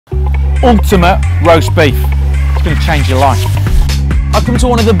Ultimate roast beef. It's going to change your life. I've come to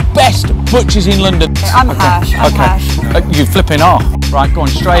one of the best butchers in London. I'm harsh. I'm harsh. You flipping off. Right, go on,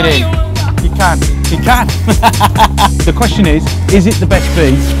 straight in. You can. You can. The question is it the best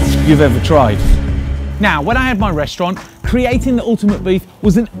beef you've ever tried? Now, when I had my restaurant, creating the ultimate beef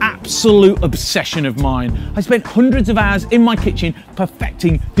was an absolute obsession of mine. I spent hundreds of hours in my kitchen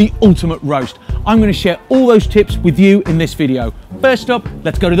perfecting the ultimate roast. I'm going to share all those tips with you in this video. First up,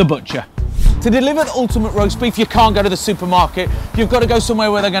 let's go to the butcher. To deliver the ultimate roast beef, you can't go to the supermarket. You've got to go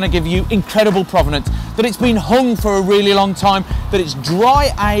somewhere where they're going to give you incredible provenance, that it's been hung for a really long time, that it's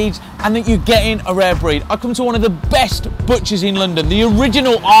dry aged, and that you're getting a rare breed. I come to one of the best butchers in London, the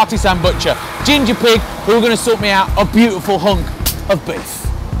original artisan butcher, Ginger Pig, who are going to sort me out a beautiful hunk of beef.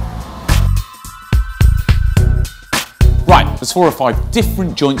 Right, there's 4 or 5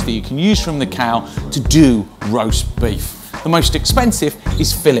 different joints that you can use from the cow to do roast beef. The most expensive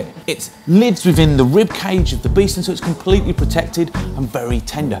is fillet. It lives within the rib cage of the beast, and so it's completely protected and very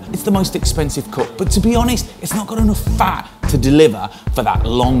tender. It's the most expensive cut, but to be honest, it's not got enough fat to deliver for that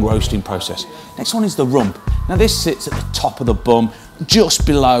long roasting process. Next one is the rump. Now this sits at the top of the bum, just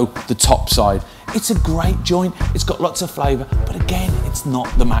below the top side. It's a great joint, it's got lots of flavour, but again, it's not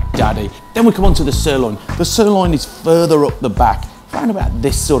the Mac Daddy. Then we come on to the sirloin. The sirloin is further up the back, around about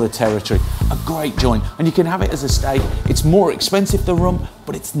this sort of territory. A great joint, and you can have it as a steak. It's more expensive than rump,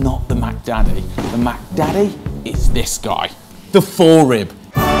 but it's not the Mac Daddy. The Mac Daddy is this guy, the forerib.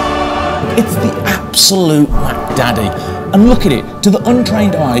 It's the absolute Mac Daddy. And look at it, to the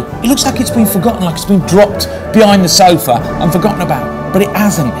untrained eye, it looks like it's been forgotten, like it's been dropped behind the sofa and forgotten about, but it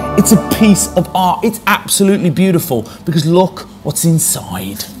hasn't. It's a piece of art. It's absolutely beautiful, because look what's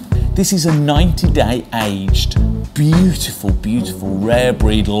inside. This is a 90-day aged, beautiful, beautiful rare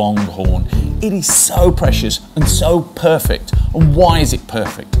breed longhorn. It is so precious and so perfect. And why is it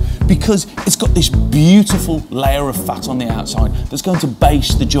perfect? Because it's got this beautiful layer of fat on the outside that's going to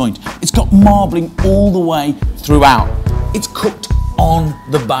base the joint. It's got marbling all the way throughout. It's cooked on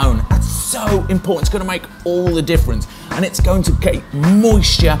the bone. That's so important. It's going to make all the difference. And it's going to get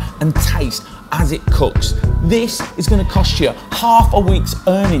moisture and taste as it cooks. This is going to cost you half a week's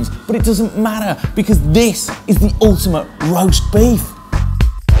earnings, but it doesn't matter, because this is the ultimate roast beef.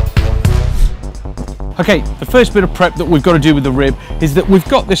 Okay, the first bit of prep that we've got to do with the rib is that we've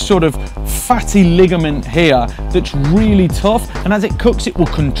got this sort of fatty ligament here that's really tough, and as it cooks it will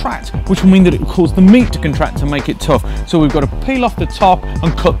contract, which will mean that it will cause the meat to contract to make it tough. So we've got to peel off the top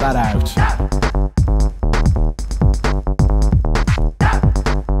and cut that out.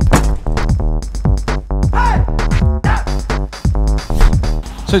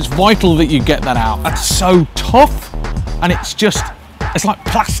 So it's vital that you get that out. That's so tough, and it's like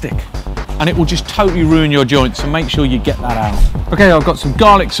plastic, and it will just totally ruin your joints, so make sure you get that out. Okay, I've got some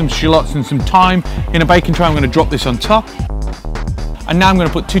garlic, some shallots and some thyme in a baking tray. I'm going to drop this on top. And now I'm going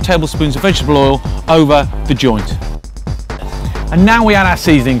to put 2 tablespoons of vegetable oil over the joint. And now we add our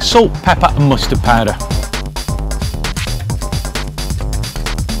seasoning, salt, pepper and mustard powder.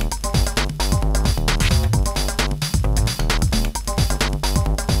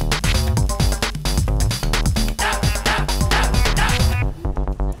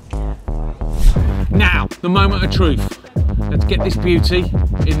 Now, the moment of truth. Let's get this beauty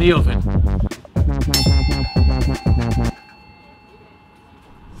in the oven.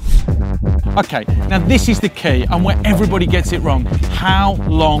 Okay, now this is the key, and where everybody gets it wrong, how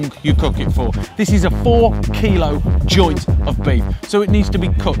long you cook it for. This is a 4-kilo joint of beef, so it needs to be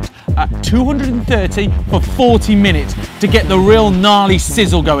cooked at 230 for 40 minutes to get the real gnarly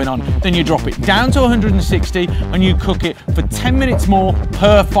sizzle going on. Then you drop it down to 160 and you cook it for 10 minutes more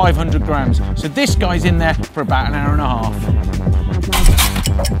per 500 grams. So this guy's in there for about an hour and a half.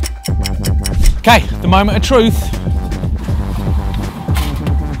 Okay, the moment of truth.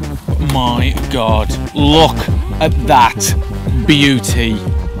 My God, look at that beauty.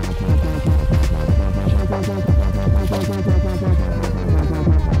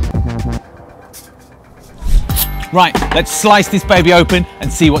 Right, let's slice this baby open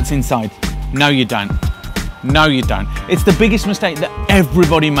and see what's inside. No, you don't. No, you don't. It's the biggest mistake that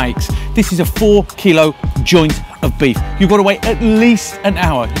everybody makes. This is a 4-kilo joint of beef. You've got to wait at least an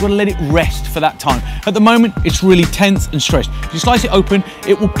hour. You've got to let it rest for that time. At the moment, it's really tense and stressed. If you slice it open,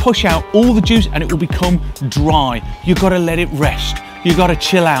 it will push out all the juice and it will become dry. You've got to let it rest. You've got to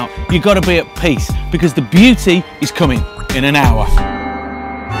chill out. You've got to be at peace, because the beauty is coming in an hour.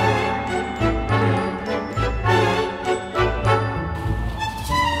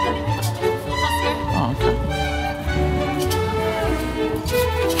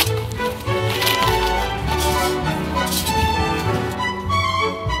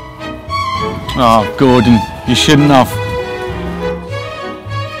 Oh, Gordon, you shouldn't have.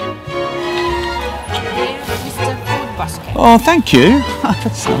 Oh, thank you.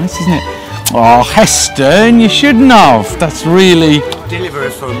 That's nice, isn't it? Oh, Heston, you shouldn't have. That's really...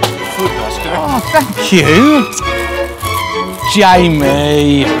 Delivery from Food Busk. Oh, thank you.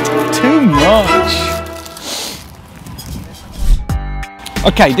 Jamie, too much.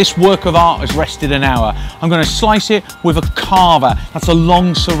 Okay, this work of art has rested an hour. I'm going to slice it with a carver. That's a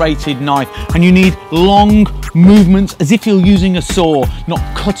long serrated knife. And you need long movements as if you're using a saw, not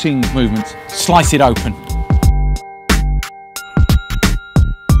cutting movements. Slice it open.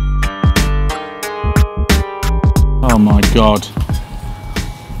 Oh my God.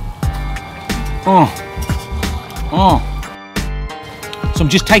 Oh. So I'm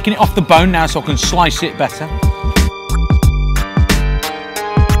just taking it off the bone now so I can slice it better.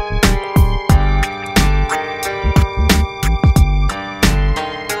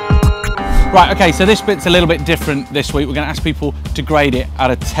 Right, okay, so this bit's a little bit different this week. We're going to ask people to grade it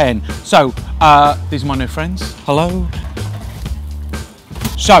out of 10. So, these are my new friends. Hello.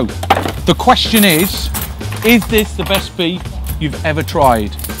 So, the question is this the best beef you've ever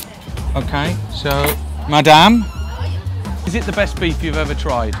tried? Okay, so, Madame, is it the best beef you've ever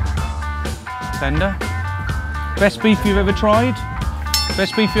tried? Tender? Best beef you've ever tried?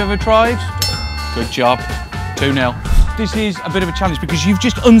 Best beef you ever tried? Good job. 2-0. This is a bit of a challenge because you've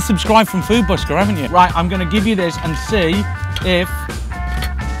just unsubscribed from Food Busker, haven't you? Right, I'm going to give you this and see if,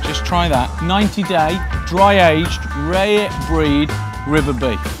 just try that, 90-day, dry-aged, rare breed river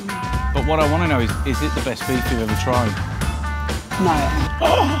beef. But what I want to know is it the best beef you've ever tried? No.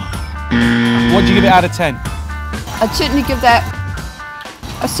 What do you give it out of 10? I'd certainly give that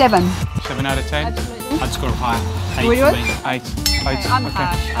a 7. 7 out of 10? Absolutely. I'd score higher. 8 Would you? for me. 8. I'm Okay.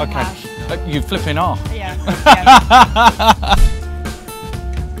 harsh. I'm Okay. harsh. You flipping off. Yeah.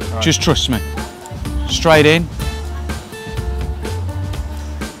 Just trust me. Straight in.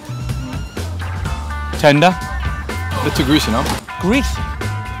 Tender. They're too greasy, no? Greasy.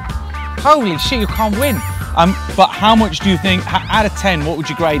 Holy shit, you can't win. But how much do you think, out of 10, what would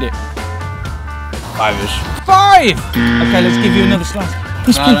you grade it? 5-ish. 5! Okay, let's give you another slice.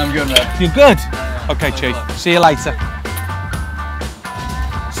 No, I'm good, man. You're good? Okay, Chief. See you later.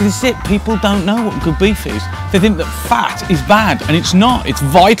 So this is it. People don't know what good beef is. They think that fat is bad, and it's not. It's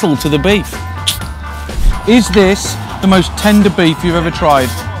vital to the beef. Is this the most tender beef you've ever tried?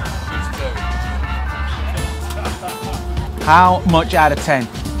 How much out of 10?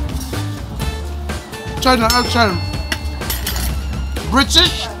 10 out of 10.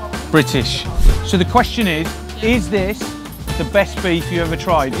 British? British. So the question is this the best beef you ever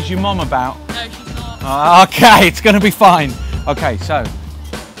tried? Is your mum about? No, she's not. Okay, it's going to be fine. Okay, so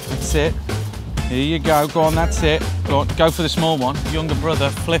that's it. Here you go. Go on, that's it. Go on, go for the small one. Younger brother,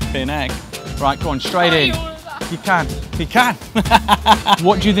 flipping egg. Right, go on, straight in. You can. You can.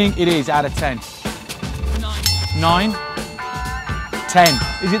 What do you think it is out of 10? 9. 9? 10.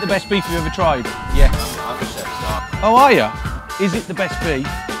 Is it the best beef you've ever tried? Yes. Oh, are you? Is it the best beef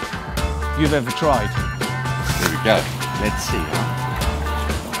you've ever tried? Here we go. Let's see.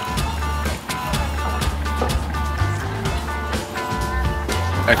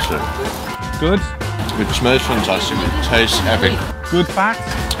 Excellent. Good. It smells fantastic. It tastes epic. Good fat.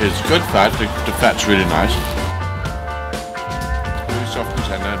 It's good fat. The fat's really nice. Really soft and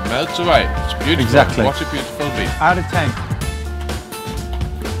tender. It melts away. It's beautiful. Exactly. What a beautiful beef. Out of 10.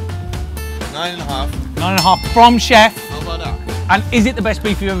 9.5. 9.5 from chef. How about that? And is it the best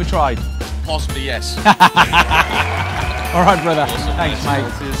beef you've ever tried? Possibly yes. All right, brother. Awesome. Thanks,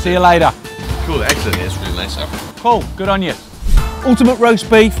 mate. See you later. Cool. Excellent. It's really nice. Cool. Good on you. Ultimate roast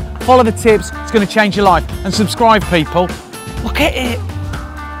beef. Follow the tips. It's going to change your life. And subscribe, people. Look at it.